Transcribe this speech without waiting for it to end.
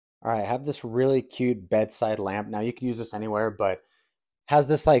All right, I have this really cute bedside lamp. Now you can use this anywhere, but has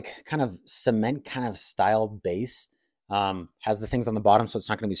this like kind of cement kind of style base. Has the things on the bottom so it's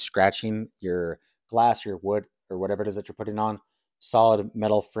not going to be scratching your glass, your wood, or whatever it is that you're putting on. Solid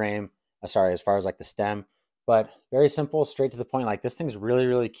metal frame. Sorry, as far as like the stem, but very simple, straight to the point. Like this thing's really,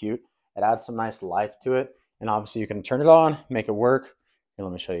 really cute. It adds some nice life to it. And obviously you can turn it on, make it work. Here,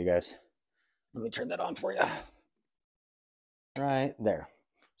 let me show you guys. Let me turn that on for you. Right there.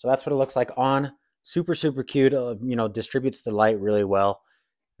 So that's what it looks like on. Super, super cute. Distributes the light really well.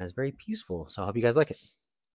 And it's very peaceful. So I hope you guys like it.